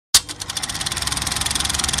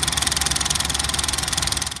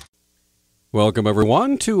Welcome,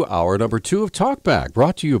 everyone, to hour number 2 of Talkback,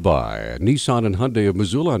 brought to you by Nissan and Hyundai of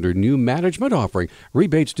Missoula under new management, offering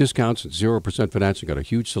rebates, discounts, and 0% financing on a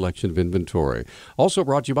huge selection of inventory. Also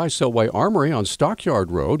brought to you by Selway Armory on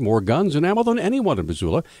Stockyard Road. More guns and ammo than anyone in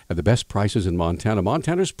Missoula at the best prices in Montana.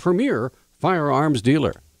 Montana's premier firearms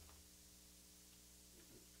dealer.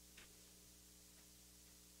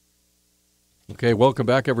 Okay, welcome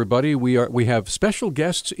back, everybody. We have special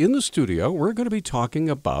guests in the studio. We're going to be talking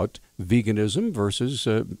about veganism versus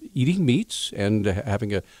eating meats and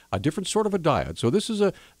having a different sort of a diet. So this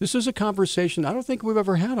is a conversation I don't think we've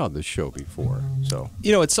ever had on this show before. So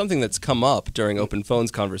it's something that's come up during open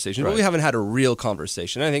phones conversation, but we haven't had a real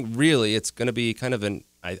conversation. I think really it's going to be kind of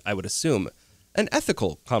I would assume, an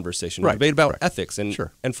ethical conversation, a debate about ethics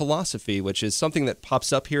and philosophy, which is something that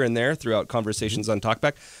pops up here and there throughout conversations on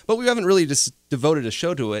Talkback, but we haven't really just devoted a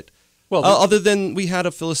show to it. Well, other than we had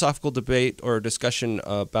a philosophical debate or discussion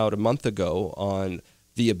about a month ago on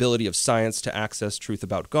the ability of science to access truth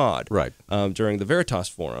about God during the Veritas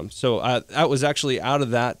Forum. So that was actually out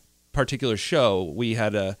of that particular show. We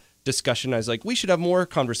had a discussion. I was like, we should have more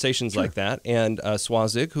conversations like that. And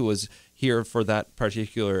Soazig, who was here for that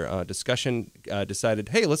particular discussion, decided,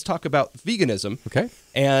 hey, let's talk about veganism. Okay.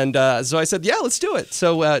 And so I said, yeah, let's do it.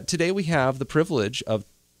 So today we have the privilege of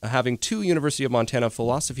having 2 University of Montana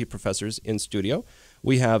philosophy professors in studio.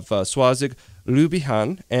 We have Soazig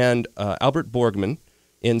Bihan and Albert Borgman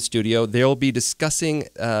in studio. They'll be discussing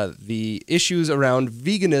the issues around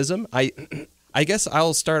veganism. I guess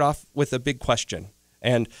I'll start off with a big question.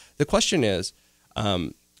 And the question is,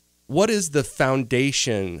 what is the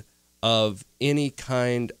foundation of any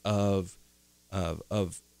kind of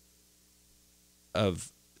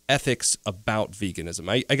ethics about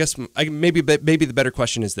veganism? I guess maybe the better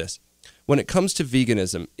question is this: when it comes to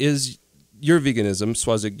veganism, is your veganism,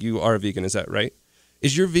 Soazig, you are a vegan, is that right?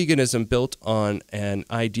 Is your veganism built on an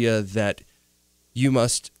idea that you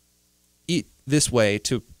must eat this way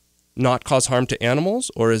to not cause harm to animals,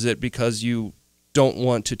 or is it because you don't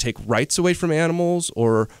want to take rights away from animals,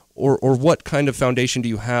 or what kind of foundation do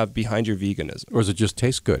you have behind your veganism? Or does it just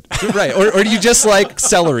taste good? Right, or do you just like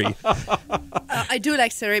celery? I do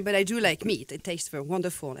like celery, but I do like meat. It tastes very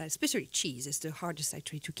wonderful, especially cheese is the hardest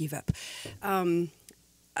actually to give up.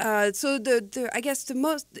 So I guess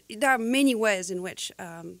there are many ways in which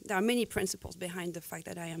there are many principles behind the fact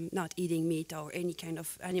that I am not eating meat or any kind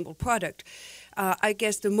of animal product. I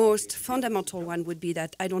guess the most fundamental one would be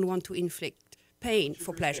that I don't want to inflict pain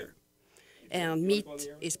for pleasure. And meat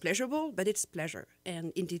is pleasurable, but it's pleasure,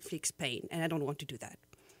 and it inflicts pain, and I don't want to do that.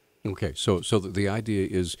 Okay, so the idea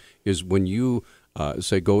is when you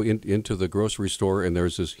say go into the grocery store and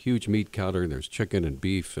there's this huge meat counter and there's chicken and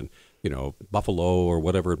beef and buffalo or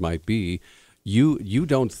whatever it might be, you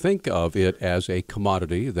don't think of it as a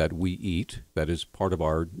commodity that we eat, that is part of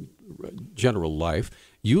our general life.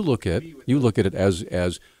 You look at it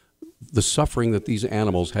as the suffering that these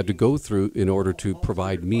animals had to go through in order to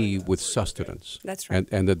provide me with sustenance. That's right.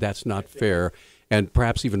 And that's not fair. And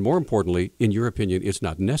perhaps even more importantly, in your opinion, it's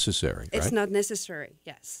not necessary, right? It's not necessary,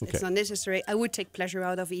 yes. Okay. It's not necessary. I would take pleasure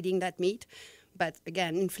out of eating that meat. But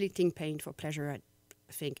again, inflicting pain for pleasure,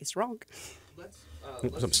 I think is wrong.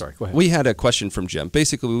 I'm sorry, go ahead. We had a question from Jim.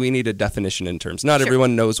 Basically, we need a definition in terms. Not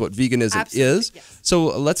everyone knows what veganism is. Yes. So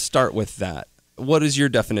let's start with that. What is your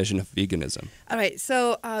definition of veganism? All right,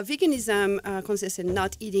 so veganism consists in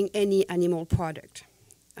not eating any animal product.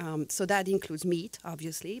 So that includes meat,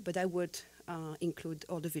 obviously, but I would include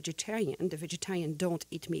all the vegetarian. The vegetarian don't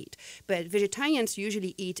eat meat, but vegetarians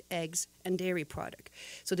usually eat eggs and dairy product.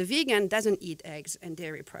 So the vegan doesn't eat eggs and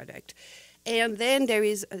dairy product. And then there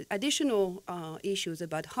is additional issues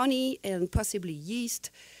about honey and possibly yeast.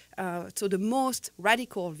 So the most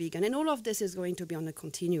radical vegan, and all of this is going to be on a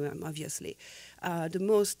continuum, obviously. The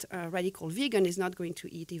most radical vegan is not going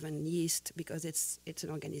to eat even yeast because it's an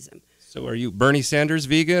organism. So are you Bernie Sanders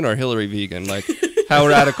vegan or Hillary vegan? Like, how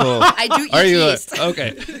radical I do eat are you? Yeast.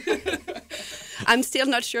 Okay. I'm still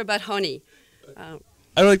not sure about honey.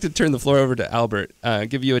 I'd like to turn the floor over to Albert,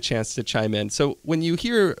 give you a chance to chime in. So when you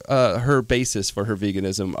hear her basis for her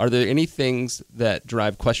veganism, are there any things that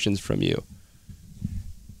drive questions from you?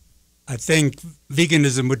 I think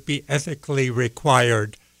veganism would be ethically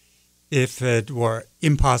required if it were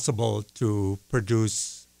impossible to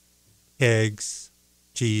produce eggs,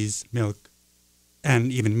 cheese, milk,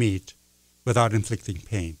 and even meat without inflicting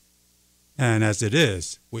pain. And as it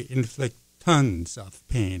is, we inflict tons of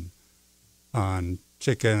pain on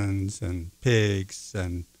chickens and pigs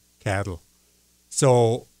and cattle.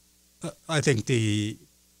 So I think the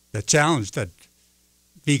challenge that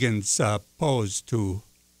vegans pose to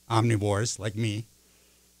omnivores like me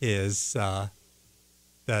is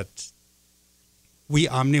that we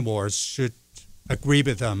omnivores should agree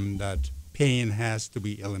with them that pain has to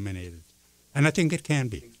be eliminated. And I think it can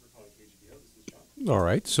be. All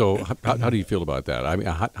right. So how do you feel about that? I mean,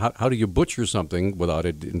 how do you butcher something without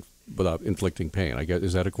inflicting pain? I guess,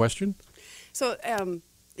 is that a question? So,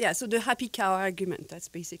 so the happy cow argument, that's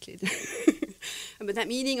basically but that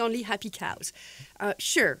meaning only happy cows.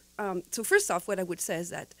 Sure. So first off, what I would say is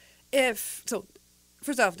that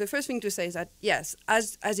first off, the first thing to say is that, yes,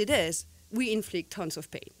 as it is, we inflict tons of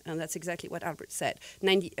pain. And that's exactly what Albert said.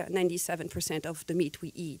 97% of the meat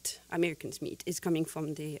we eat, Americans' meat, is coming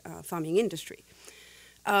from the farming industry.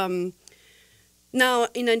 Now,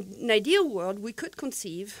 in an ideal world, we could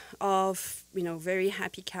conceive of, very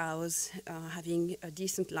happy cows having a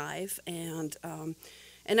decent life. And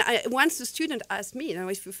once the student asked me,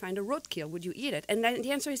 if you find a roadkill, would you eat it? And then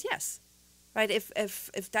the answer is yes, right?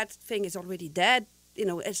 If that thing is already dead,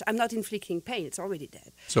 I'm not inflicting pain. It's already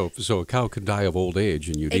dead. So a cow could die of old age,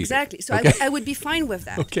 and you'd exactly. eat it. So okay. I would be fine with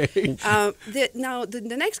that. Okay. Now the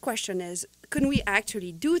next question is, can we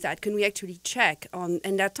actually do that? Can we actually check on?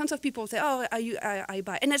 And there are tons of people who say, "Oh, I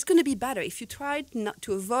buy," and it's going to be better if you try not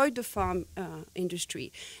to avoid the farm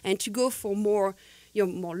industry and to go for more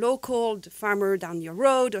local, the farmer down your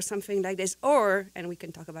road or something like this, and we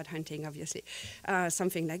can talk about hunting, obviously,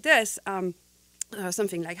 something like this.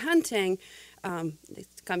 Something like hunting,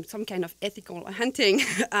 some kind of ethical hunting,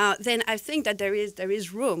 then I think that there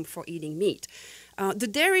is room for eating meat. The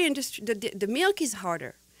dairy industry, the milk is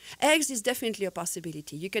harder. Eggs is definitely a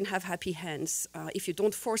possibility. You can have happy hens. If you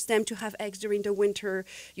don't force them to have eggs during the winter,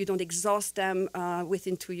 you don't exhaust them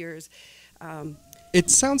within 2 years. It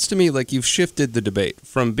sounds to me like you've shifted the debate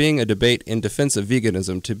from being a debate in defense of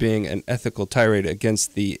veganism to being an ethical tirade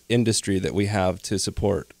against the industry that we have to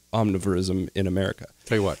support omnivorism in America.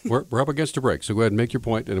 Tell you what, we're up against a break, so go ahead and make your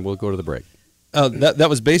point, and we'll go to the break. That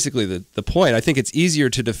was basically the point. I think it's easier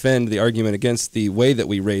to defend the argument against the way that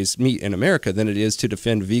we raise meat in America than it is to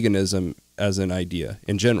defend veganism as an idea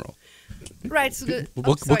in general. Right. So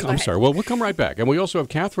I'm sorry. Well, we'll come right back. And we also have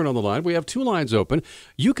Catherine on the line. We have 2 lines open.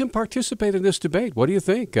 You can participate in this debate. What do you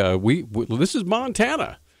think? This is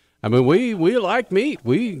Montana. I mean, we like meat.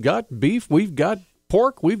 We got beef. We've got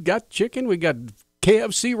pork. We've got chicken. We got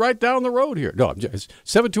KFC right down the road here. No,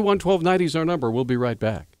 721-1290 is our number. We'll be right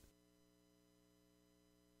back.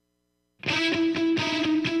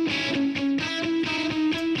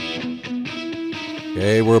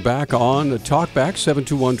 Okay, we're back on Talkback.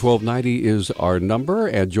 721-1290 is our number.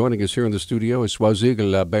 And joining us here in the studio is Soazig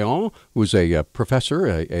Bihan, who's a professor,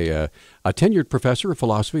 a tenured professor of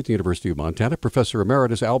philosophy at the University of Montana. Professor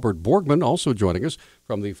Emeritus Albert Borgman also joining us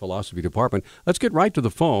from the philosophy department. Let's get right to the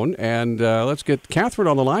phone, and let's get Catherine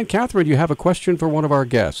on the line. Catherine, you have a question for one of our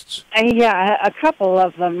guests. Yeah, a couple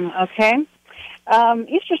of them, okay?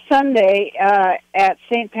 Easter Sunday at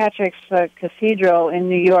St. Patrick's Cathedral in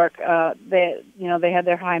New York, they had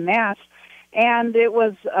their high mass, and it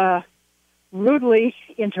was rudely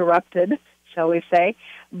interrupted, shall we say,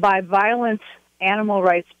 by violent animal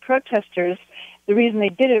rights protesters. The reason they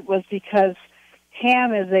did it was because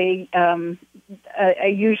ham is a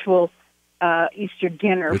usual Easter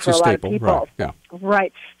dinner it's for a lot staple, of people. Right, yeah.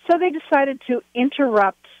 Right. So they decided to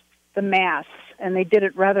interrupt the mass, and they did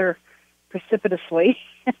it rather precipitously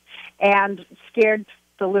and scared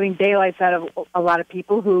the living daylights out of a lot of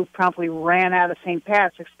people who promptly ran out of St.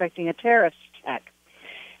 Pat's expecting a terrorist attack.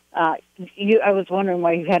 I was wondering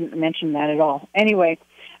why you hadn't mentioned that at all. Anyway,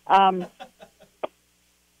 so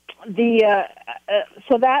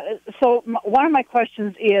one of my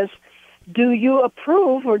questions is, do you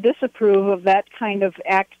approve or disapprove of that kind of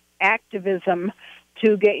activism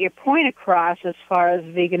to get your point across as far as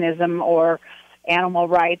veganism or animal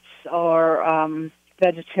rights or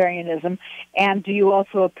vegetarianism? And do you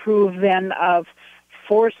also approve then of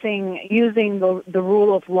using the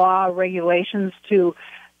rule of law regulations to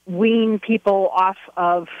wean people off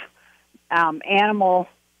of animal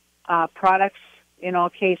products in all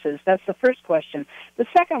cases? That's the first question. The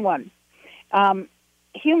second one,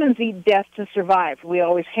 humans eat death to survive. We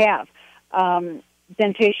always have.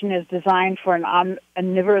 Dentation is designed for an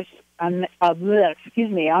omnivorous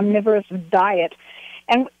diet.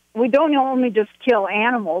 And we don't only just kill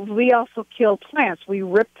animals, we also kill plants. We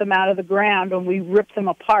rip them out of the ground and we rip them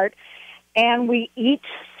apart, and we eat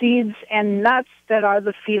seeds and nuts that are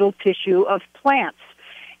the fetal tissue of plants.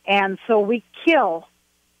 And so we kill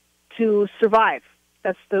to survive.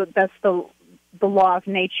 That's the law of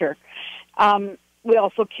nature. We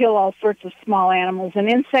also kill all sorts of small animals and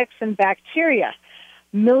insects and bacteria,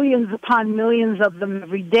 millions upon millions of them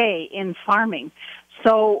every day in farming.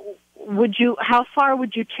 So how far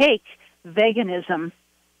would you take veganism,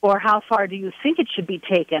 or how far do you think it should be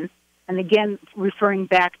taken? And again, referring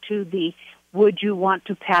back to would you want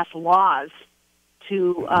to pass laws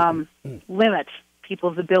to limit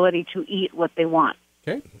people's ability to eat what they want?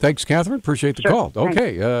 Okay. Thanks, Catherine. Appreciate the call.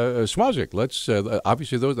 Okay. Soazig, let's,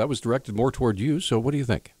 obviously that was directed more toward you, so what do you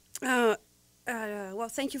think? Well,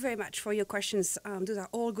 thank you very much for your questions. Those are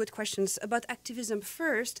all good questions. About activism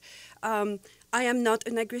first, I am not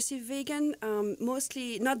an aggressive vegan,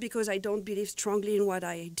 mostly not because I don't believe strongly in what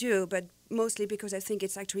I do, but mostly because I think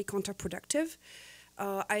it's actually counterproductive.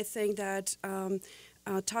 I think that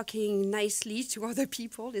talking nicely to other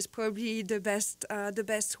people is probably the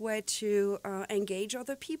best way to engage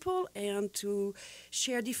other people and to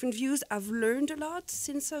share different views. I've learned a lot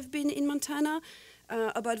since I've been in Montana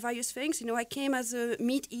about various things. You know, I came as a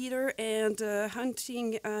meat eater and a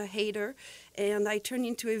hunting hater, and I turned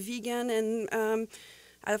into a vegan, and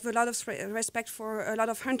I have a lot of respect for a lot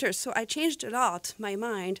of hunters. So I changed a lot, my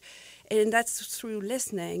mind, and that's through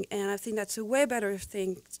listening. And I think that's a way better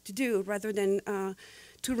thing to do rather than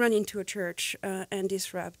to run into a church and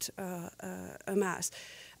disrupt a mass.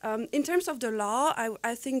 In terms of the law,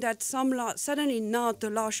 I think that some law, certainly not, the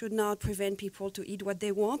law should not prevent people to eat what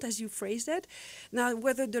they want, as you phrased it. Now,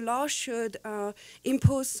 whether the law should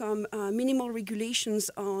impose some minimal regulations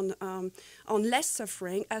on less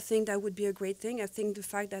suffering, I think that would be a great thing. I think the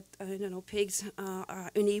fact that pigs are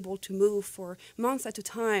unable to move for months at a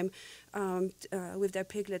time with their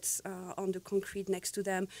piglets on the concrete next to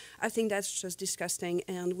them, I think that's just disgusting,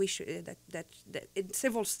 and we should that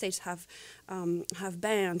several states have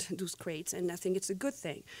banned those crates, and I think it's a good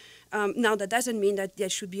thing. Now, that doesn't mean that there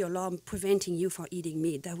should be a law preventing you from eating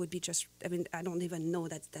meat. That would be just, I don't even know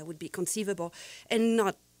that would be conceivable, and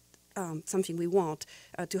not something we want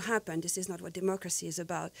to happen. This is not what democracy is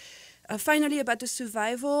about. Finally, about the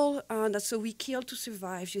survival, so we kill to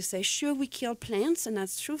survive. You say, sure, we kill plants, and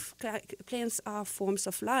that's true. Plants are forms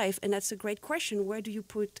of life, and that's a great question. Where do you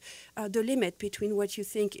put the limit between what you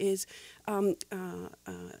think is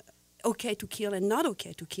okay to kill and not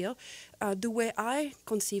okay to kill? The way I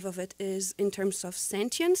conceive of it is in terms of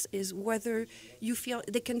sentience, is whether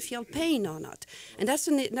they can feel pain or not. And that's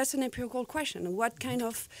an empirical question. What kind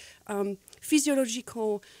of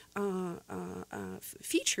physiological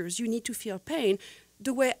features you need to feel pain?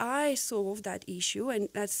 The way I solve that issue, and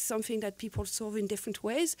that's something that people solve in different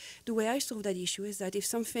ways, the way I solve that issue is that if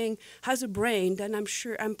something has a brain, then I'm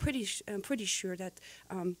pretty sure that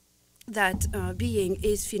that being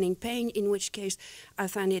is feeling pain, in which case I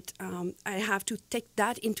find it, I have to take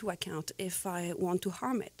that into account if I want to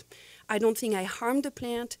harm it. I don't think I harm the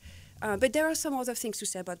plant, but there are some other things to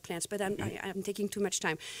say about plants, but I'm taking too much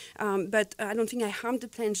time. But I don't think I harm the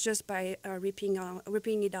plants just by ripping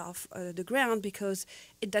it off the ground, because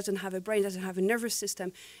it doesn't have a brain, it doesn't have a nervous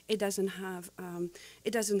system, it doesn't have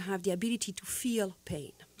the ability to feel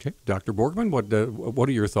pain. Okay, Dr. Borgman, what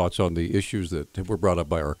are your thoughts on the issues that were brought up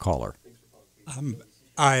by our caller?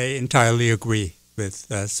 I entirely agree with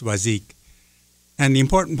Soazig. And the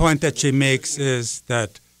important point that she makes is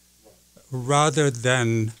that rather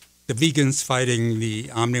than the vegans fighting the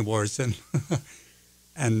omnivores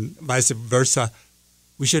and vice versa,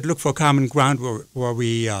 we should look for common ground where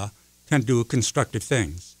we can do constructive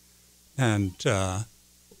things. And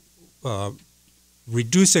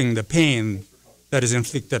reducing the pain that is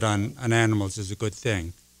inflicted on animals is a good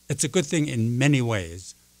thing. It's a good thing in many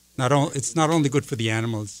ways. It's not only good for the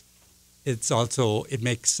animals, it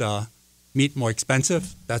makes meat more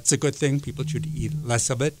expensive. That's a good thing. People should eat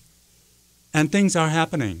less of it. And things are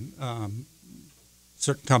happening.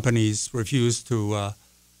 Certain companies refuse to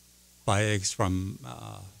buy eggs from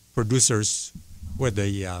producers where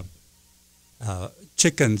the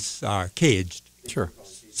chickens are caged. Sure.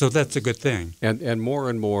 So that's a good thing. And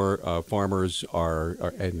more farmers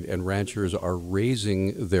and ranchers are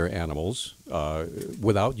raising their animals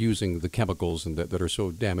without using the chemicals that are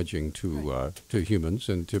so damaging to humans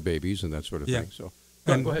and to babies and that sort of thing. So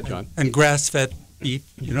go ahead, John. And grass-fed beef,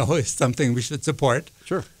 is something we should support.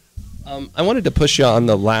 Sure. I wanted to push you on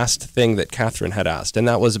the last thing that Catherine had asked, and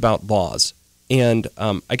that was about laws. And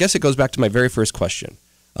I guess it goes back to my very first question.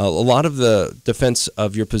 A lot of the defense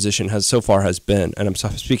of your position has been, and I'm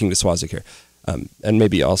speaking to Soazig here, and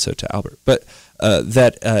maybe also to Albert, but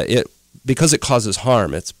that because it causes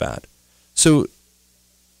harm, it's bad. So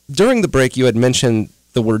during the break, you had mentioned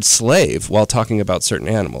the word slave while talking about certain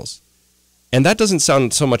animals. And that doesn't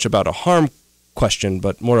sound so much about a harm question,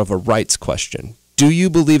 but more of a rights question. Do you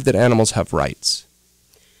believe that animals have rights?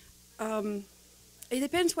 It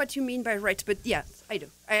depends what you mean by rights, but yes, I do.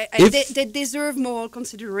 They deserve more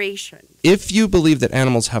consideration. If you believe that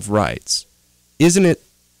animals have rights, isn't it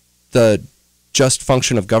the just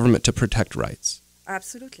function of government to protect rights?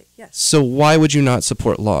 Absolutely, yes. So why would you not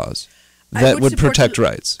support laws that would protect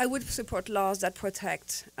rights? I would support laws that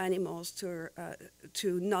protect animals to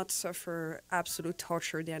not suffer absolute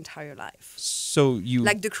torture their entire life. So you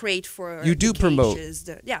like the crate for you do promote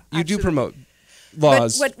you do promote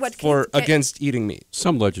laws against eating meat.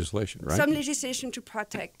 Some legislation, right? Some legislation to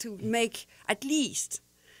protect, to make at least.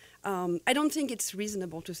 I don't think it's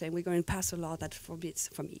reasonable to say we're going to pass a law that forbids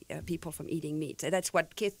people from eating meat. That's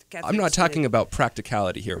what Catholics. I'm not talking about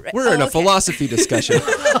practicality here. We're in a philosophy discussion.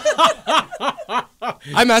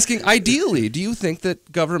 I'm asking, ideally, do you think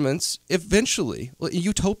that governments eventually,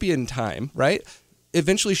 utopian time, right,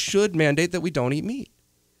 eventually should mandate that we don't eat meat?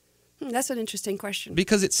 That's an interesting question.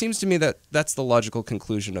 Because it seems to me that that's the logical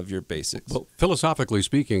conclusion of your basics. Well, philosophically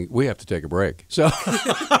speaking, we have to take a break. So,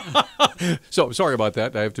 so sorry about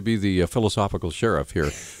that. I have to be the philosophical sheriff here.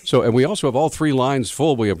 So, and we also have all three lines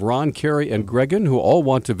full. We have Ron, Carrie, and Gregan, who all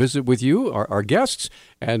want to visit with you, our guests,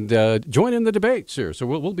 and join in the debates here. So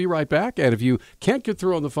we'll be right back. And if you can't get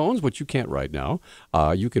through on the phones, which you can't right now,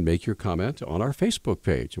 you can make your comment on our Facebook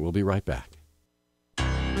page, and we'll be right back.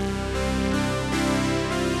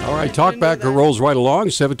 All right, Talkback rolls right along.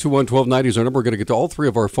 721-1290 is our number. We're going to get to all three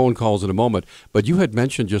of our phone calls in a moment. But you had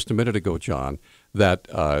mentioned just a minute ago, John, that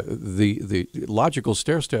the logical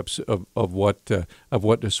stair steps of what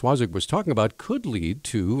Soazig was talking about could lead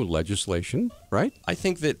to legislation, right? I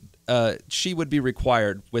think that she would be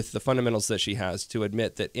required, with the fundamentals that she has, to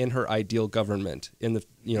admit that in her ideal government, in the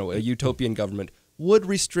a utopian government, would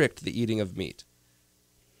restrict the eating of meat.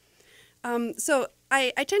 So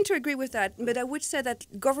I tend to agree with that, but I would say that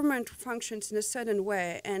government functions in a certain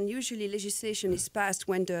way, and usually legislation is passed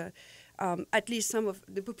when at least some of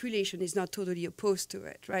the population is not totally opposed to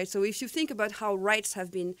it, right? So if you think about how rights have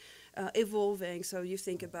been evolving, so you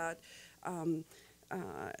think about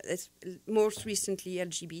most recently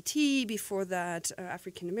LGBT, before that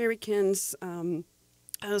African Americans.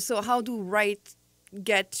 So how do rights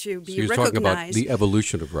get to be recognized? Talking about the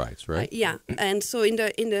evolution of rights, right? Yeah, and so in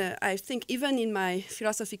the I think even in my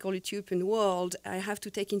philosophical utopian world, I have to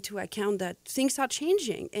take into account that things are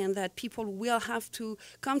changing and that people will have to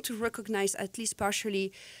come to recognize at least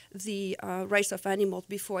partially the rights of animals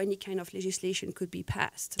before any kind of legislation could be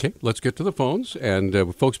passed. Okay, let's get to the phones,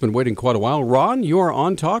 and folks been waiting quite a while. Ron, you are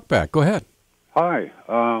on Talkback. Go ahead. Hi.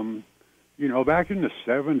 Back in the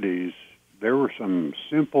 70s, there were some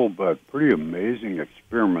simple but pretty amazing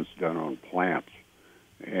experiments done on plants.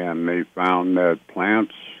 And they found that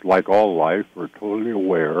plants, like all life, are totally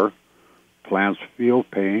aware. Plants feel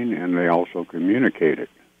pain, and they also communicate it.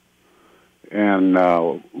 And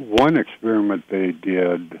one experiment they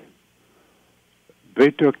did, they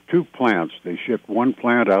took two plants. They shipped one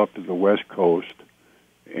plant out to the West Coast,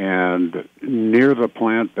 and near the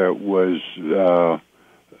plant that was the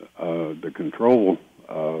control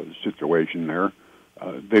situation there,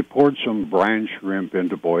 they poured some brine shrimp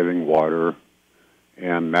into boiling water,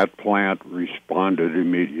 and that plant responded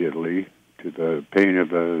immediately to the pain of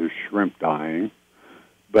the shrimp dying.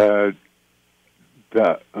 But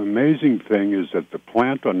the amazing thing is that the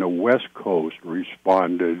plant on the West Coast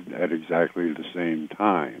responded at exactly the same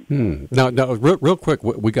time. Now, real quick,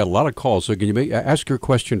 we got a lot of calls, so can you ask your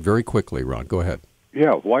question very quickly, Ron? Go ahead.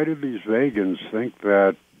 Yeah, why do these vegans think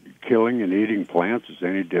that killing and eating plants is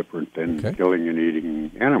any different than killing and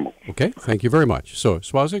eating animals? Okay, thank you very much. So,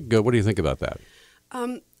 Soazig, what do you think about that?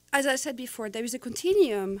 As I said before, there is a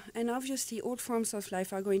continuum, and obviously all forms of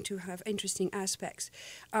life are going to have interesting aspects.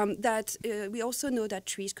 We also know that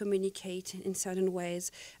trees communicate in certain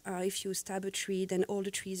ways. If you stab a tree, then all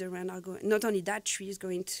the trees around are going, not only that tree is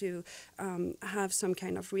going to have some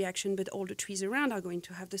kind of reaction, but all the trees around are going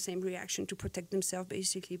to have the same reaction to protect themselves,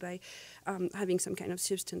 basically by having some kind of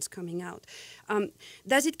substance coming out.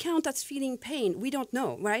 Does it count as feeling pain? We don't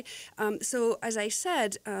know, right? So as I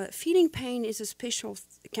said, feeling pain is a special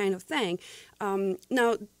kind of thing.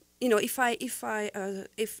 Now,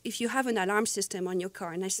 if you have an alarm system on your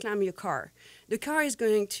car and I slam your car, the car is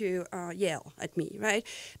going to yell at me, right?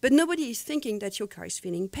 But nobody is thinking that your car is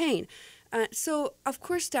feeling pain. So, of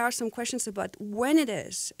course, there are some questions about when it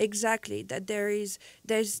is exactly that there's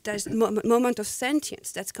moment of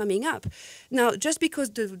sentience that's coming up. Now, just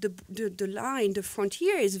because the line, the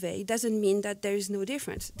frontier is vague, doesn't mean that there is no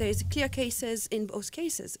difference. There is clear cases in both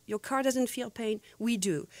cases. Your car doesn't feel pain. We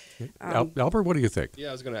do. Albert, what do you think? Yeah,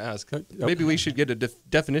 I was going to ask. Maybe we should get a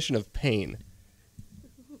definition of pain.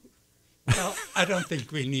 Well, I don't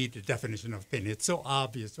think we need a definition of pain. It's so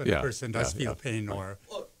obvious when a person does feel pain or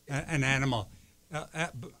an animal.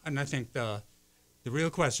 And I think the real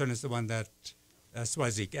question is the one that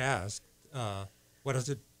Soazig asked, what does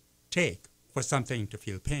it take for something to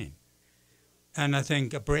feel pain? And I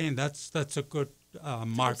think a brain, that's a good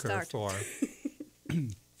marker for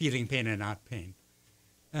feeling pain and not pain.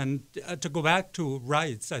 And to go back to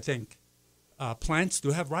rights, I think plants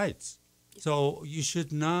do have rights. So you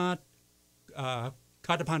should not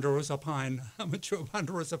cut a ponderosa pine, a mature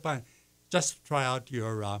ponderosa pine, just try out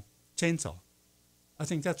your chainsaw. I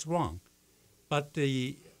think that's wrong. But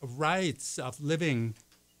the rights of living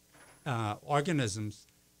organisms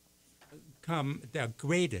they're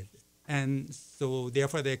graded, and so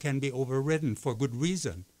therefore they can be overridden for good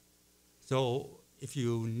reason. So if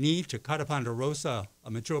you need to cut a ponderosa,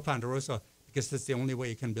 a mature ponderosa, because that's the only way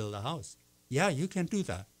you can build a house, yeah, you can do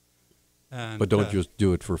that. And, but don't just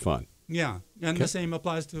do it for fun. Yeah, and the same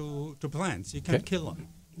applies to plants. You can't kill them.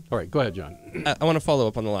 All right, go ahead, John. I want to follow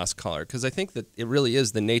up on the last caller, because I think that it really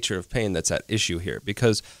is the nature of pain that's at issue here,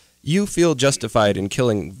 because you feel justified in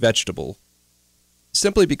killing vegetable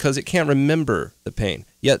simply because it can't remember the pain.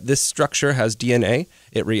 Yet this structure has DNA,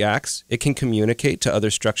 it reacts, it can communicate to other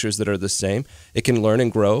structures that are the same, it can learn and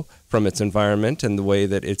grow from its environment and the way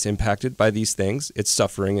that it's impacted by these things, its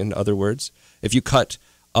suffering, in other words. If you cut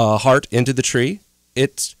a heart into the tree,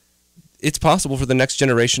 it's possible for the next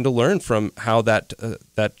generation to learn from how that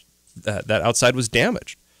outside was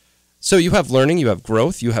damaged. So you have learning, you have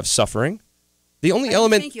growth, you have suffering. The only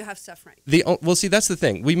element. I think you have suffering. Well, see, that's the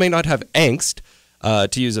thing. We may not have angst,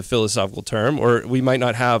 to use a philosophical term, or we might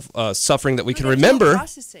not have suffering that we can remember. No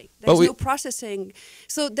processing. There's no processing.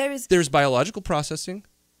 So there's biological processing.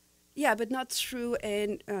 Yeah, but not through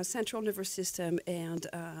a central nervous system and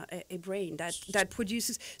a brain that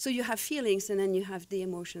produces. So you have feelings, and then you have the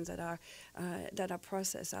emotions that are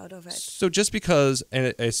processed out of it. So just because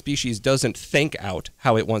a species doesn't think out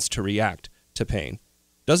how it wants to react to pain,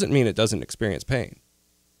 doesn't mean it doesn't experience pain.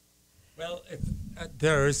 Well,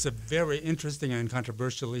 there is a very interesting and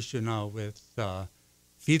controversial issue now with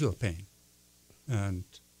fetal pain, and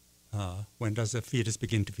when does a fetus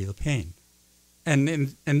begin to feel pain? And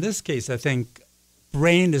in this case, I think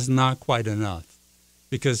brain is not quite enough,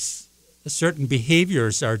 because certain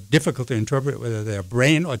behaviors are difficult to interpret, whether they're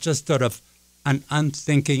brain or just sort of an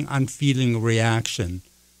unthinking, unfeeling reaction.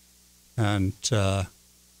 And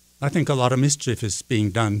I think a lot of mischief is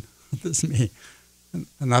being done, this may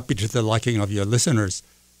not be to the liking of your listeners,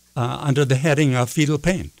 under the heading of fetal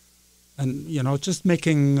pain. And, just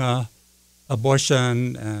making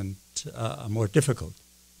abortion and more difficult.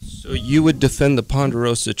 So you would defend the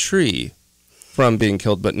ponderosa tree from being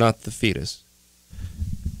killed, but not the fetus?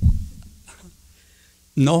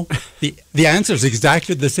 No. The answer is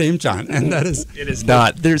exactly the same, John, and that is... It is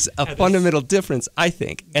not. There's a fundamental difference, I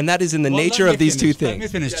think, and that is in the nature of these two things.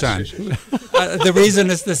 Let me finish, John. The reason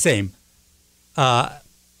is the same.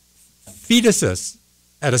 Fetuses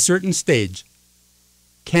at a certain stage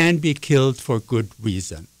can be killed for good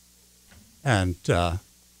reason. And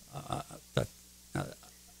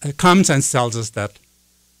common sense tells us that.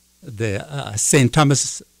 St.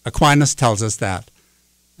 Thomas Aquinas tells us that.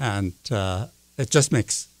 And it just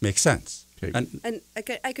makes sense. Okay. And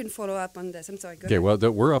I can follow up on this. I'm sorry. Go okay, ahead.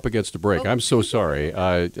 well, we're up against a break. I'm so sorry.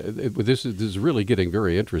 This is really getting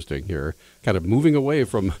very interesting here, kind of moving away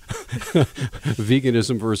from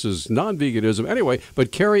veganism versus non-veganism. Anyway,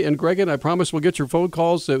 but Carrie and Gregan, I promise we'll get your phone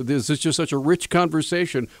calls. This is just such a rich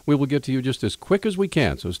conversation. We will get to you just as quick as we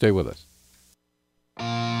can, so stay with us.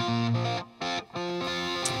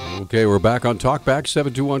 Okay, we're back on Talkback.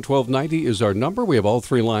 721-1290 is our number. We have all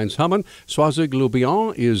three lines humming. Soazig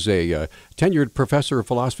Bihan is a tenured professor of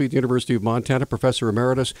philosophy at the University of Montana, Professor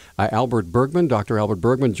Emeritus Albert Borgman, Dr. Albert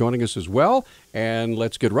Borgman joining us as well. And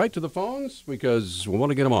let's get right to the phones because we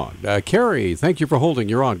want to get them on. Carrie, thank you for holding.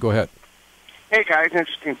 You're on. Go ahead. Hey, guys,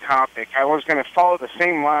 interesting topic. I was going to follow the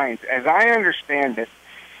same lines. As I understand it,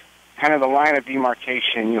 kind of the line of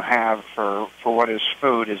demarcation you have for what is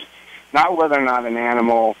food is not whether or not an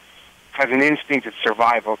animal has an instinct at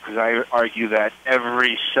survival, because I argue that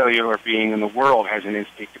every cellular being in the world has an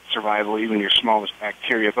instinct at survival, even your smallest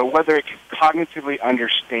bacteria, but whether it can cognitively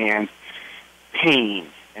understand pain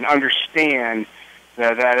and understand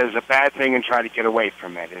that that is a bad thing and try to get away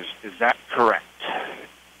from it. Is that correct?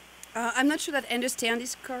 I'm not sure that understand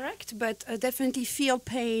is correct, but definitely feel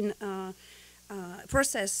pain,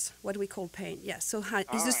 process what we call pain. Yes, so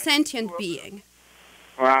is a sentient being.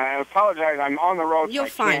 Well, I apologize. I'm on the road. You're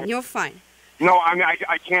fine. You're fine. No,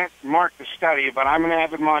 I can't mark the study, but I'm an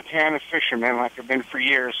avid Montana fisherman, like I've been for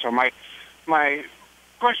years. So my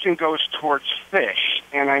question goes towards fish,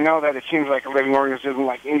 and I know that it seems like a living organism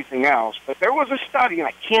like anything else, but there was a study, and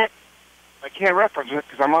I can't reference it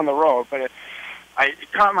because I'm on the road, but it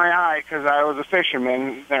caught my eye because I was a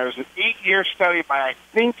fisherman. There was an 8-year study by, I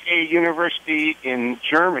think, a university in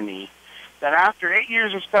Germany that after 8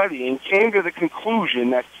 years of studying came to the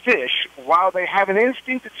conclusion that fish, while they have an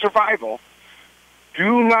instinct at survival,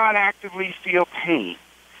 do not actively feel pain.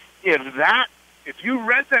 If you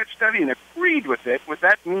read that study and agreed with it, would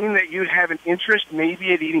that mean that you'd have an interest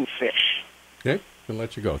maybe at eating fish? Okay, I'll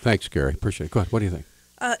let you go. Thanks, Gary. Appreciate it. Go ahead. What do you think?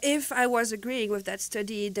 If I was agreeing with that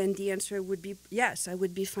study, then the answer would be yes, I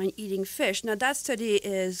would be fine eating fish. Now, that study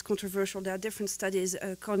is controversial. There are different studies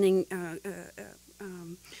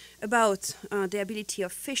about the ability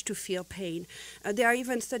of fish to feel pain. There are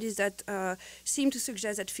even studies that seem to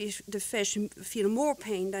suggest that the fish feel more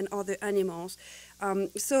pain than other animals.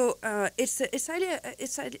 So it's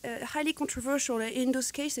highly controversial. In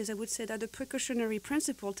those cases, I would say that the precautionary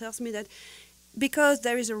principle tells me that because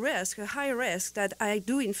there is a high risk that I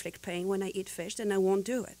do inflict pain when I eat fish, then I won't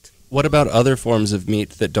do it. What about other forms of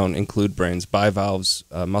meat that don't include brains, bivalves,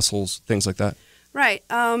 mussels, things like that? Right.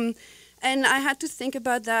 And I had to think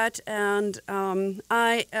about that, and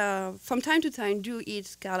I, from time to time, do eat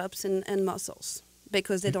scallops and mussels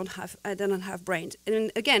because they don't have brains.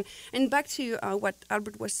 And again, and back to what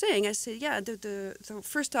Albert was saying, I said, yeah, so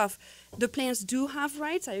first off, the plants do have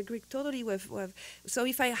rights. I agree totally with. So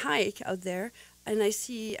if I hike out there and I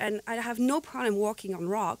see, and I have no problem walking on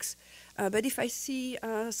rocks, but if I see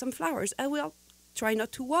some flowers, I will try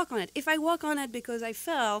not to walk on it. If I walk on it because I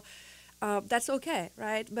fell, that's okay,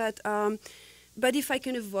 right? But if I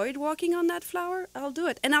can avoid walking on that flower, I'll do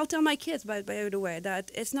it. And I'll tell my kids, by the way, that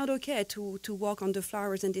it's not okay to walk on the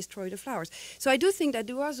flowers and destroy the flowers. So I do think that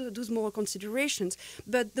there are those moral considerations,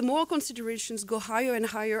 but the moral considerations go higher and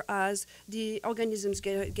higher as the organisms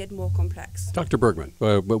get more complex. Dr. Borgman,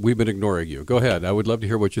 we've been ignoring you. Go ahead. I would love to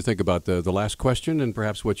hear what you think about the last question and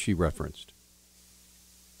perhaps what she referenced.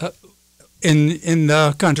 In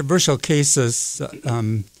the controversial cases,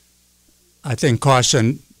 I think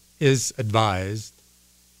caution is advised,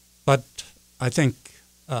 but I think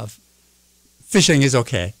fishing is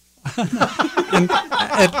okay. And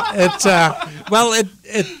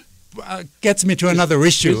it gets me to another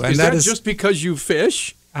issue, and that is just because you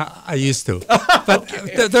fish. I used to, but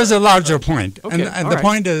there's a larger point, okay. and the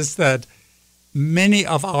point is that many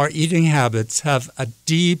of our eating habits have a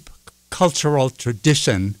deep cultural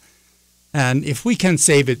tradition, and if we can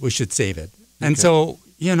save it, we should save it. And so,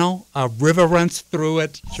 you know, a river runs through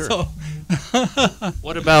it. Sure. So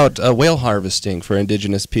what about whale harvesting for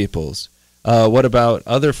indigenous peoples? What about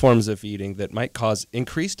other forms of eating that might cause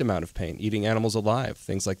increased amount of pain, eating animals alive,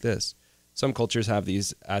 things like this? Some cultures have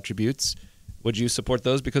these attributes. Would you support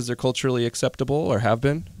those because they're culturally acceptable or have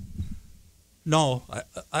been? No,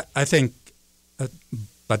 I think,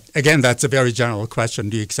 but again, that's a very general question.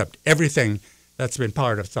 Do you accept everything that's been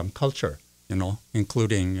part of some culture, you know,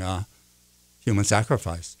 including human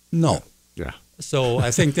sacrifice? No. Yeah. So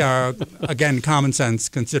I think there are, again, common sense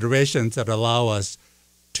considerations that allow us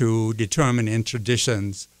to determine in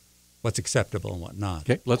traditions what's acceptable and what not.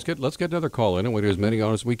 Okay, let's get another call in, and we'll do as many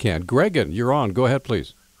on as we can. Gregan, you're on. Go ahead,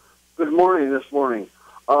 please. Good morning. This morning,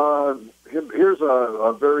 here's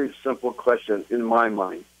a very simple question in my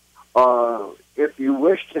mind. If you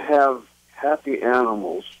wish to have happy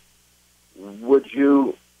animals, would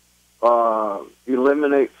you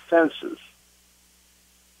eliminate fences?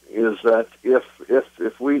 Is that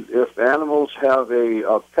if animals have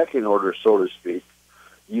a pecking order, so to speak,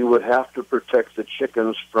 you would have to protect the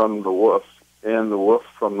chickens from the wolf, and the wolf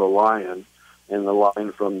from the lion, and the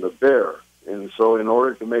lion from the bear. And so in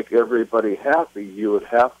order to make everybody happy, you would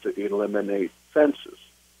have to eliminate fences.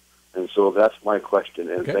 And so that's my question,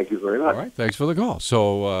 and thank you very much. All right, thanks for the call.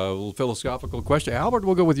 So a little philosophical question. Albert,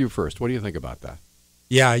 we'll go with you first. What do you think about that?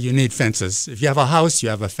 Yeah, you need fences. If you have a house, you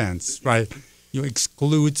have a fence, right? You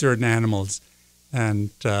exclude certain animals. And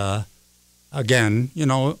again, you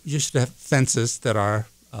know, you should have fences that are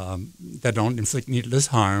that don't inflict needless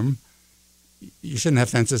harm. You shouldn't have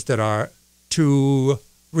fences that are too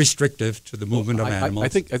restrictive to the movement of animals. I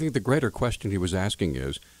think the greater question he was asking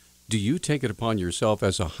is, do you take it upon yourself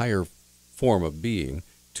as a higher form of being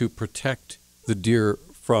to protect the deer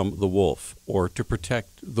from the wolf, or to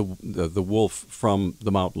protect the wolf from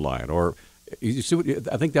the mountain lion? Or you see,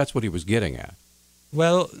 I think that's what he was getting at.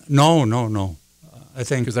 Well, no. I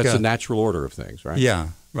think because that's the natural order of things, right? Yeah,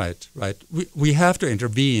 right. We have to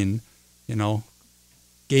intervene. You know,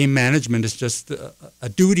 game management is just a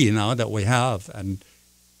duty now that we have, and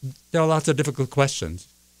there are lots of difficult questions.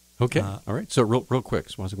 Okay, all right. So real quick,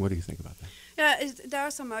 Soazig, what do you think about that? Yeah, there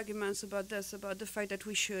are some arguments about this, about the fact that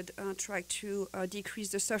we should try to decrease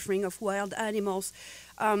the suffering of wild animals.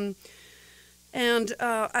 And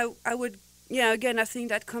I would, yeah, again, I think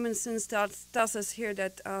that common sense tells us here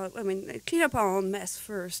that, clean up our own mess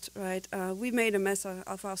first, right? We made a mess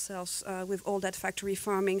of ourselves with all that factory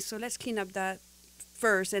farming, so let's clean up that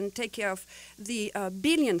first and take care of the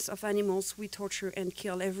billions of animals we torture and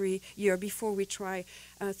kill every year before we try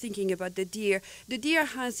thinking about the deer. The deer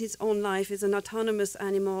has its own life, it's an autonomous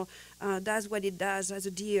animal, does what it does as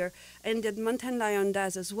a deer, and the mountain lion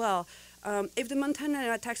does as well. If the mountain lion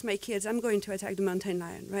attacks my kids, I'm going to attack the mountain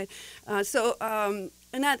lion, right? And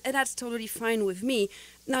that's totally fine with me.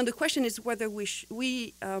 Now the question is whether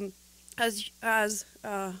we as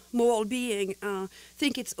moral being,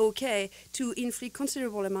 think it's okay to inflict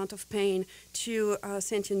considerable amount of pain to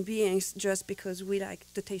sentient beings just because we like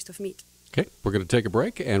the taste of meat. Okay, we're going to take a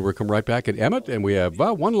break, and we'll come right back at Emmett, and we have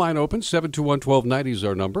one line open, 721-1290 is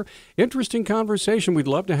our number. Interesting conversation. We'd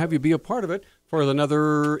love to have you be a part of it for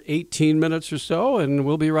another 18 minutes or so, and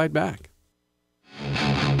we'll be right back.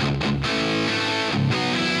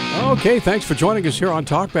 Okay, thanks for joining us here on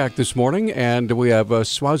Talkback this morning, and we have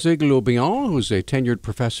Soazig Bihan, who's a tenured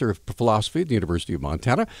professor of philosophy at the University of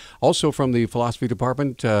Montana. Also from the philosophy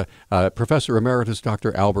department, Professor Emeritus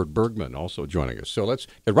Dr. Albert Borgman also joining us. So let's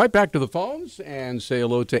get right back to the phones and say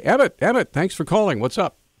hello to Emmett. Emmett, thanks for calling. What's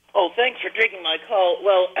up? Oh, thanks for taking my call.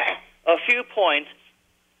 Well, a few points.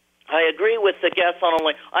 I agree with the guest on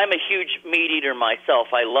only. I'm a huge meat eater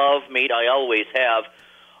myself. I love meat. I always have.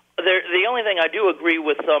 The only thing I do agree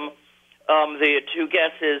with the two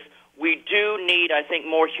guests is we do need, I think,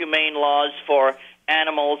 more humane laws for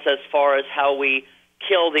animals as far as how we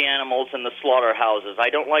kill the animals in the slaughterhouses.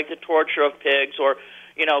 I don't like the torture of pigs or,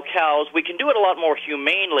 cows. We can do it a lot more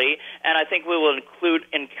humanely, and I think we will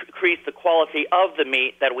increase the quality of the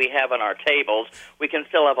meat that we have on our tables. We can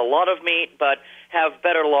still have a lot of meat, but have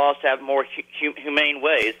better laws to have more humane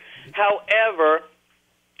ways. However,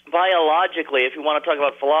 biologically, if you want to talk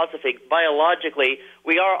about philosophy, biologically,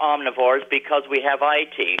 we are omnivores because we have eye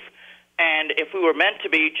teeth. And if we were meant to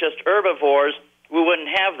be just herbivores, we wouldn't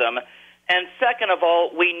have them. And second of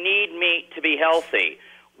all, we need meat to be healthy.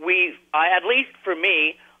 At least for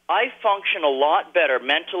me, I function a lot better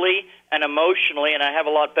mentally and emotionally, and I have a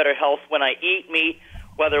lot better health when I eat meat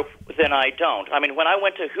than I don't. I mean, when I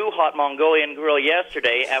went to Hoo-Hot Mongolian Grill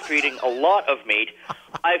yesterday after eating a lot of meat,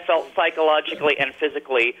 I felt psychologically and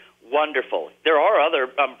physically wonderful. There are other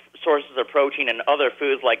sources of protein in other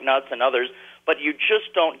foods like nuts and others, but you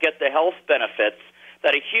just don't get the health benefits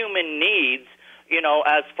that a human needs,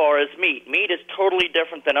 as far as meat. Meat is totally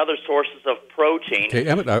different than other sources of protein. Okay,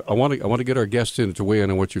 Emmett, I want to get our guests in to weigh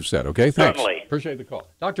in on what you've said, okay? Thanks. Certainly. Appreciate the call.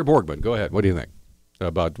 Dr. Borgman, go ahead. What do you think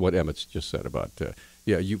about what Emmett's just said about,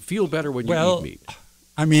 you feel better when you eat meat?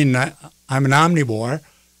 I mean, I'm an omnivore,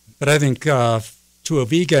 but I think to a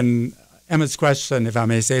vegan, Emmett's question, if I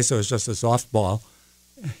may say so, is just a softball,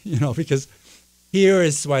 because here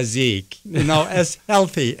is Soazig, as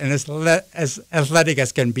healthy and as athletic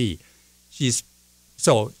as can be.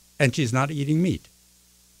 And she's not eating meat.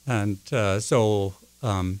 And as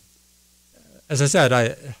I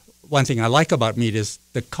said, one thing I like about meat is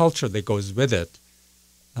the culture that goes with it.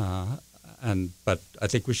 But I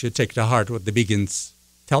think we should take to heart what the vegans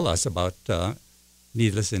tell us about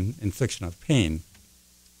needless infliction of pain.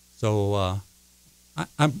 So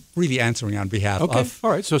I'm really answering on behalf of all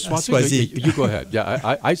right. So Soazig. You go ahead.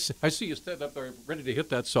 Yeah, I see you stand up there ready to hit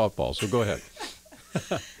that softball. So go ahead.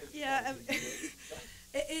 Yeah,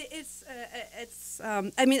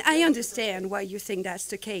 I understand why you think that's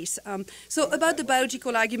the case. So about the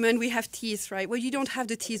biological argument, we have teeth, right? Well, you don't have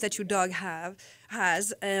the teeth that your dog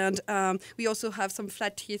has, and we also have some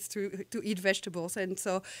flat teeth to eat vegetables,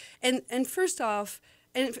 and first off.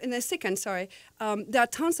 And a second, sorry, there are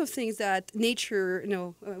tons of things that nature,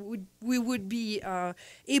 we would be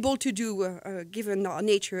able to do given our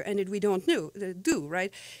nature, and that we don't do,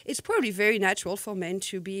 right? It's probably very natural for men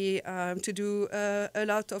to be to do a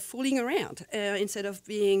lot of fooling around instead of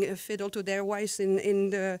being fiddle to their wives in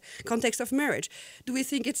the context of marriage. Do we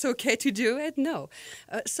think it's okay to do it? No.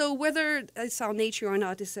 So whether it's our nature or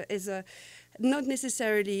not is not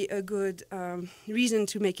necessarily a good reason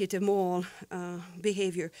to make it a moral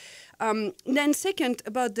behavior. Then second,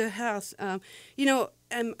 about the health,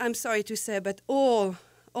 I'm sorry to say, but all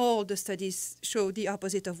the studies show the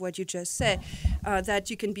opposite of what you just said. that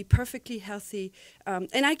you can be perfectly healthy.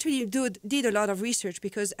 And actually did a lot of research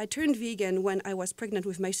because I turned vegan when I was pregnant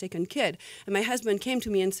with my second kid. And my husband came to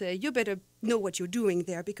me and said, you better know what you're doing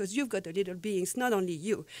there because you've got a little being. It's not only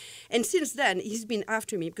you. And since then, he's been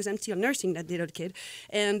after me because I'm still nursing that little kid.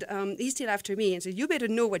 And he's still after me and said, you better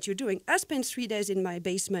know what you're doing. I spent 3 days in my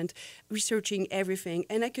basement researching everything.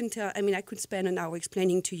 And I could spend an hour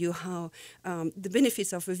explaining to you how the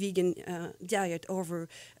benefits of a vegan diet over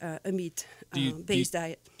a meat-based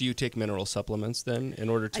diet. Do you take mineral supplements then in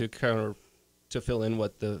order to fill in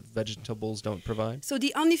what the vegetables don't provide? So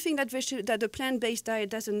the only thing that the plant-based diet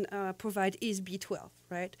doesn't provide is B12,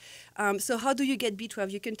 right? So how do you get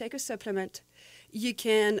B12? You can take a supplement. You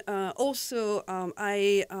can also,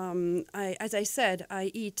 as I said,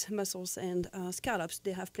 I eat mussels and scallops.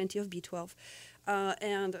 They have plenty of B12.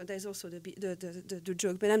 And there's also the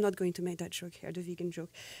joke, but I'm not going to make that joke here, the vegan joke.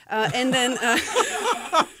 And then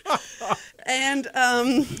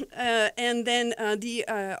the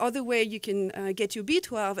other way you can get your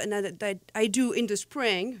B12, and that I do in the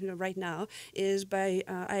spring, right now, is by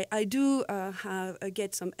I do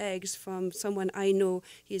get some eggs from someone I know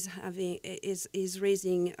is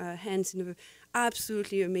raising hens in a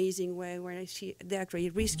absolutely amazing way where I see they're actually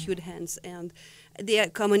rescued hens and they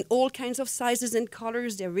come in all kinds of sizes and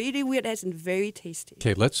colors. They're really weird and very tasty.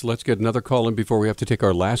 Okay, let's get another call in before we have to take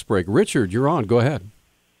our last break. Richard, you're on. Go ahead.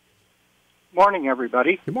 Morning,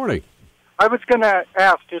 everybody. Good morning. I was going to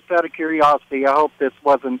ask, just out of curiosity, I hope this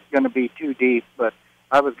wasn't going to be too deep, but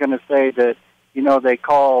I was going to say that, they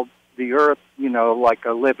call the Earth, like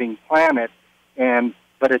a living planet,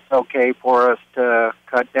 but it's okay for us to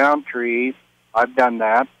cut down trees. I've done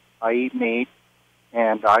that. I eat meat,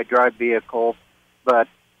 and I drive vehicles. But,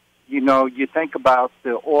 you think about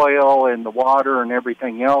the oil and the water and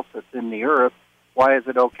everything else that's in the earth. Why is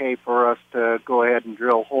it okay for us to go ahead and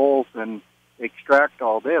drill holes and extract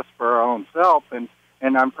all this for our own self? And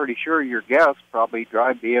I'm pretty sure your guests probably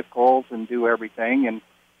drive vehicles and do everything. And,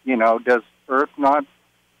 does Earth not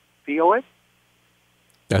feel it?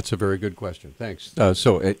 That's a very good question. Thanks.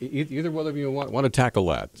 So either one of you want to tackle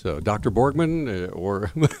that. So Dr. Borgman or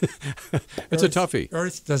it's a toughie.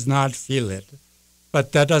 Earth does not feel it,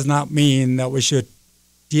 but that does not mean that we should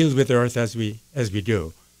deal with Earth as we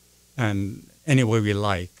do, and any way we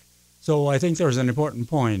like. So I think there's an important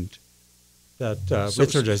point that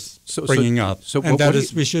Richard is bringing up, and that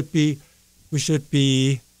is we should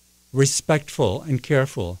be respectful and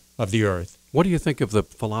careful of the Earth. What do you think of the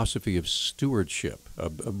philosophy of stewardship,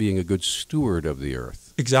 of being a good steward of the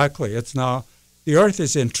earth? Exactly. The earth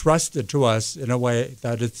is entrusted to us in a way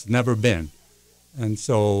that it's never been. And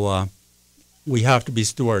so we have to be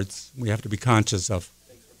stewards. We have to be conscious of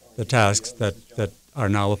the tasks that are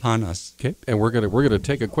now upon us. Okay, and we're gonna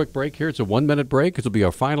take a quick break here. It's a 1-minute break. It'll be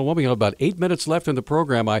our final one. We have about 8 minutes left in the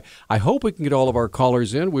program. I hope we can get all of our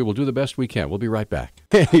callers in. We will do the best we can. We'll be right back.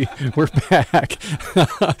 Hey, we're back.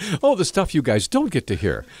 Oh, the stuff you guys don't get to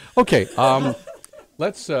hear. Okay,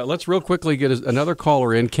 let's real quickly get another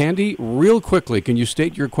caller in. Candy, real quickly, can you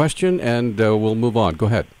state your question and we'll move on. Go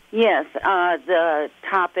ahead. Yes, the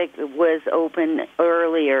topic was open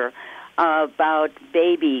earlier about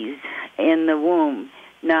babies in the womb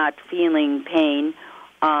not feeling pain,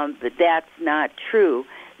 but that's not true.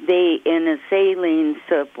 In a saline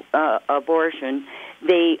abortion,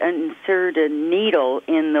 they insert a needle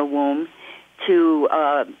in the womb to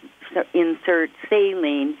insert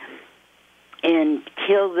saline and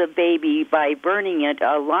kill the baby by burning it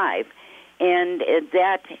alive. And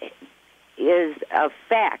that is a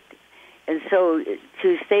fact. And so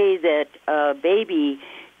to say that a baby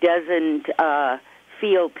doesn't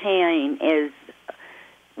feel pain is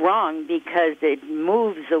wrong because it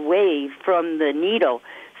moves away from the needle.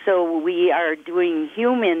 So we are doing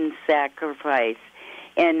human sacrifice.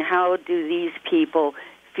 And how do these people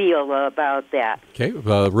feel about that? Okay,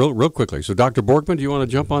 real quickly. So Dr. Borgman, do you want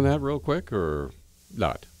to jump on that real quick or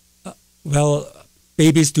not? Well,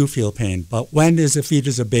 babies do feel pain, but when is a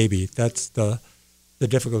fetus a baby? That's the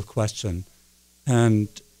difficult question. And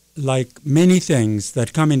like many things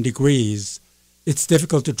that come in degrees, it's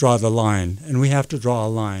difficult to draw the line, and we have to draw a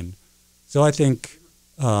line. So I think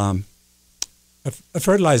a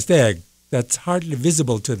fertilized egg that's hardly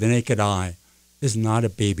visible to the naked eye is not a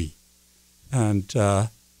baby. And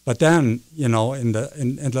but then, in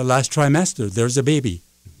the last trimester, there's a baby.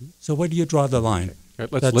 Mm-hmm. So where do you draw the line? Right,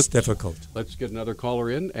 that's difficult. Let's get another caller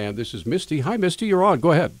in, and this is Misty. Hi, Misty, you're on.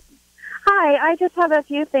 Go ahead. Hi, I just have a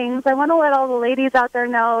few things. I want to let all the ladies out there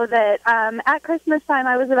know that at Christmas time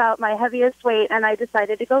I was about my heaviest weight and I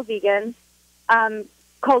decided to go vegan.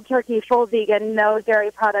 cold turkey, full vegan, no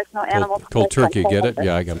dairy products, no animal products. Cold turkey, get it?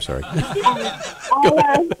 Yeah, I'm sorry.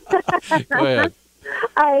 Go ahead.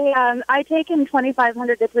 I take in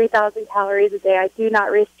 2,500 to 3,000 calories a day. I do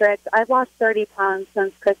not restrict. I've lost 30 pounds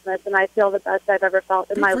since Christmas, and I feel the best I've ever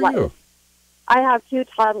felt in my life. You. I have 2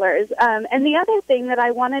 toddlers. And the other thing that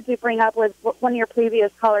I wanted to bring up was one of your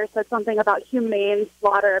previous callers said something about humane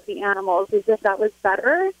slaughter of the animals, as if that was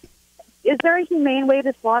better. Is there a humane way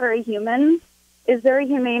to slaughter a human? Is there a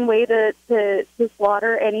humane way to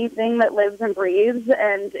slaughter anything that lives and breathes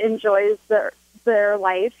and enjoys their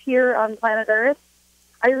life here on planet Earth?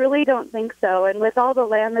 I really don't think so. And with all the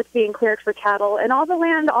land that's being cleared for cattle and all the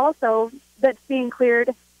land also that's being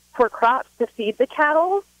cleared for crops to feed the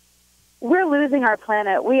cattle, we're losing our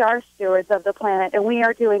planet. We are stewards of the planet, and we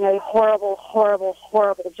are doing a horrible, horrible,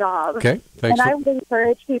 horrible job. Okay, thanks. And I would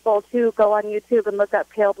encourage people to go on YouTube and look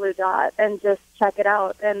up Pale Blue Dot and just check it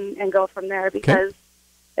out and go from there, because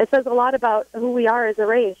it says a lot about who we are as a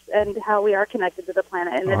race and how we are connected to the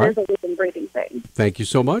planet, and it is a living, breathing thing. Thank you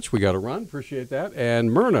so much. We got to run. Appreciate that.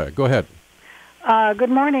 And Myrna, go ahead.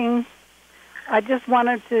 Good morning. I just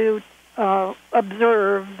wanted to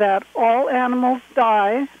observe that all animals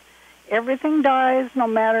die. Everything dies, no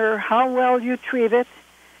matter how well you treat it.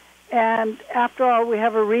 And after all, we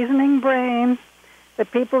have a reasoning brain. The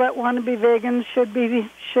people that want to be vegans should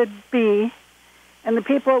be, and the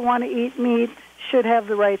people that want to eat meat should have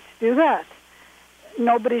the right to do that.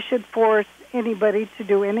 Nobody should force anybody to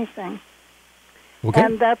do anything. Okay.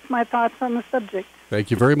 And that's my thoughts on the subject.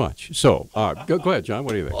 Thank you very much. So, go ahead, John.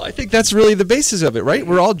 What do you think? Well, I think that's really the basis of it, right?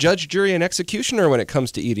 We're all judge, jury, and executioner when it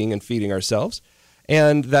comes to eating and feeding ourselves.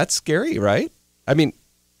 And that's scary, right? I mean,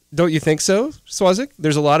 don't you think so, Soazig?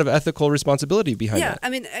 There's a lot of ethical responsibility behind that. Yeah, I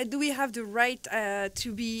mean, do we have the right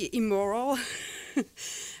to be immoral?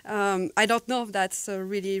 I don't know if that's a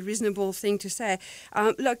really reasonable thing to say.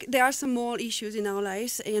 Look, there are some moral issues in our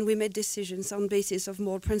lives, and we make decisions on basis of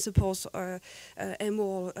moral principles and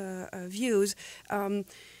moral views.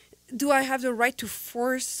 Do I have the right to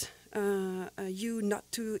force you not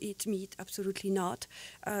to eat meat? Absolutely not.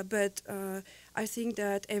 But I think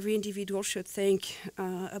that every individual should think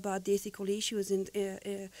about the ethical issues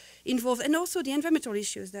involved, and also the environmental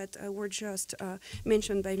issues that were just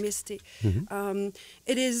mentioned by Misty. Mm-hmm.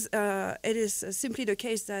 It is simply the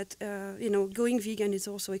case that going vegan is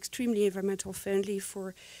also extremely environmental friendly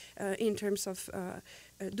for in terms of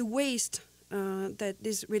the waste that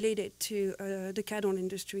is related to the cattle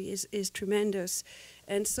industry is tremendous.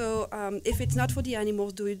 And so if it's not for the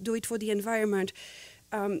animals, do it for the environment.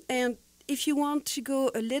 And if you want to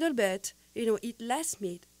go a little bit, eat less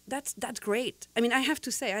meat, that's great. I mean, I have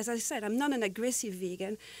to say, as I said, I'm not an aggressive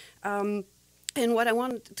vegan. And what I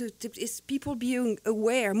want to is people being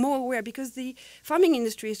more aware, because the farming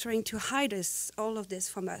industry is trying to hide all of this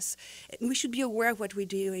from us. And we should be aware of what we're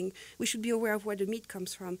doing. We should be aware of where the meat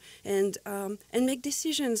comes from, and make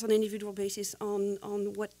decisions on an individual basis on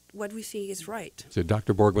what we think is right. So,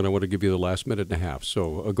 Dr. Borgman, I want to give you the last minute and a half.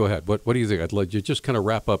 So, go ahead. What do you think? I'd like you just kind of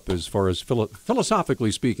wrap up as far as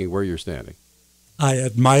philosophically speaking, where you're standing. I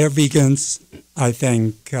admire vegans. I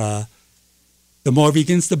think the more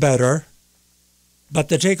vegans, the better. But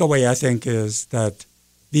the takeaway, I think, is that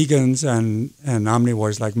vegans and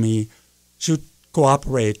omnivores like me should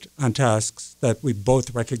cooperate on tasks that we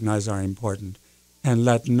both recognize are important, and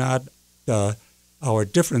let not our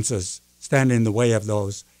differences stand in the way of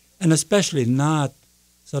those, and especially not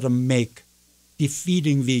sort of make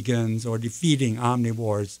defeating vegans or defeating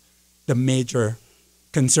omnivores the major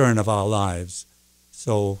concern of our lives.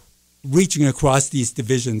 So reaching across these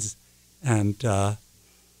divisions and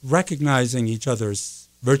recognizing each other's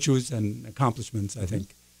virtues and accomplishments, I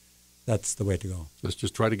think that's the way to go. Let's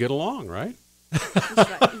just try to get along, right? That's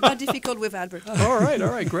right. Not difficult with Albert. All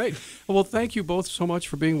right, great. Well, thank you both so much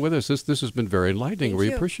for being with us. This has been very enlightening.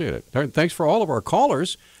 We appreciate it. Thanks for all of our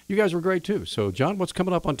callers. You guys were great, too. So, John, what's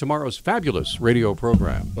coming up on tomorrow's fabulous radio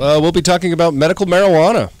program? We'll be talking about medical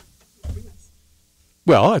marijuana.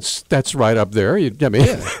 Well, that's right up there.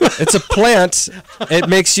 It's a plant. It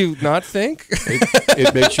makes you not think.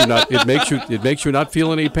 It makes you not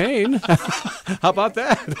feel any pain. How about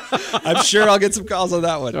that? I'm sure I'll get some calls on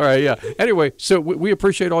that one. All right, yeah. Anyway, so we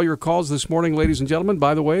appreciate all your calls this morning, ladies and gentlemen.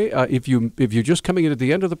 By the way, if you're just coming in at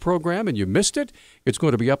the end of the program and you missed it, it's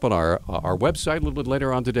going to be up on our website a little bit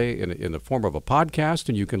later on today in the form of a podcast,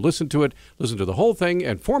 and you can listen to the whole thing,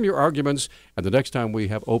 and form your arguments. And the next time we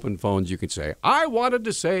have open phones, you can say, "I wanted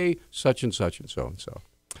to say such and such and so and so."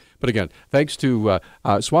 But again, thanks to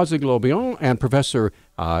Soazig Bihan and Professor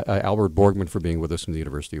Albert Borgman for being with us from the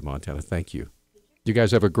University of Montana. Thank you. You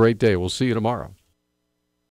guys have a great day. We'll see you tomorrow.